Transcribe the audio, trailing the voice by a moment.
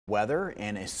weather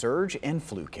and a surge in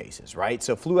flu cases, right?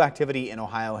 So flu activity in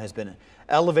Ohio has been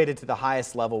elevated to the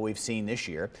highest level we've seen this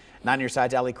year. 9 News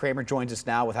Side's Allie Kramer joins us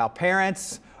now with how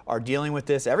parents are dealing with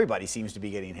this. Everybody seems to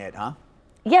be getting hit, huh?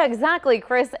 Yeah, exactly,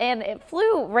 Chris. And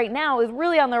flu right now is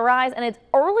really on the rise, and it's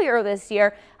earlier this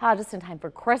year, just in time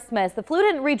for Christmas. The flu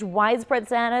didn't reach widespread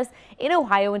status in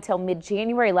Ohio until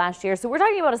mid-January last year. So we're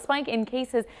talking about a spike in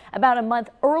cases about a month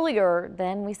earlier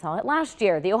than we saw it last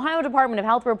year. The Ohio Department of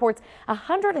Health reports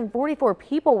 144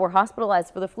 people were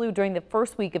hospitalized for the flu during the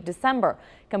first week of December.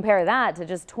 Compare that to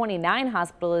just 29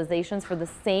 hospitalizations for the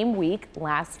same week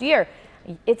last year.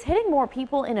 It's hitting more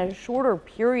people in a shorter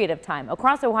period of time.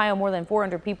 Across Ohio, more than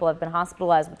 400 people have been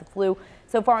hospitalized with the flu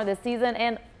so far this season,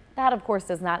 and that, of course,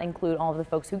 does not include all of the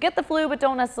folks who get the flu but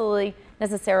don't necessarily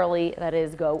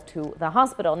go to the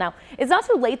hospital. Now, it's not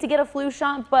too late to get a flu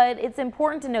shot, but it's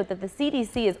important to note that the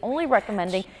CDC is only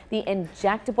recommending the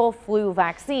injectable flu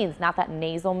vaccines, not that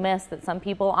nasal mist that some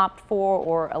people opt for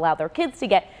or allow their kids to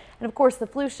get. And of course, the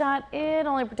flu shot, it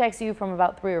only protects you from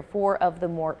about 3 or 4 of the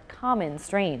more common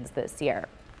strains this year.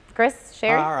 Chris,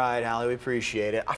 Sherry? All right, Allie, we appreciate it.